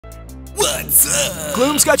What's up?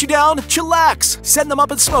 Gloom's got you down? Chillax! Send them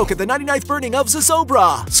up in smoke at the 99th burning of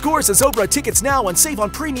ZOZOBRA. Score ZOZOBRA tickets now and save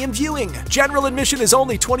on premium viewing. General admission is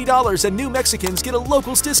only $20 and new Mexicans get a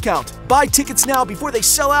locals discount. Buy tickets now before they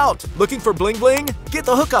sell out. Looking for bling bling? Get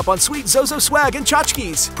the hookup on sweet Zozo swag and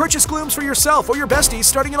tchotchkes. Purchase Glooms for yourself or your besties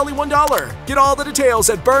starting at only $1. Get all the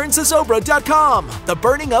details at burnzozobra.com. The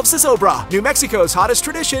burning of ZOZOBRA, New Mexico's hottest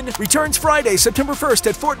tradition, returns Friday, September 1st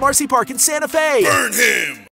at Fort Marcy Park in Santa Fe. Burn him!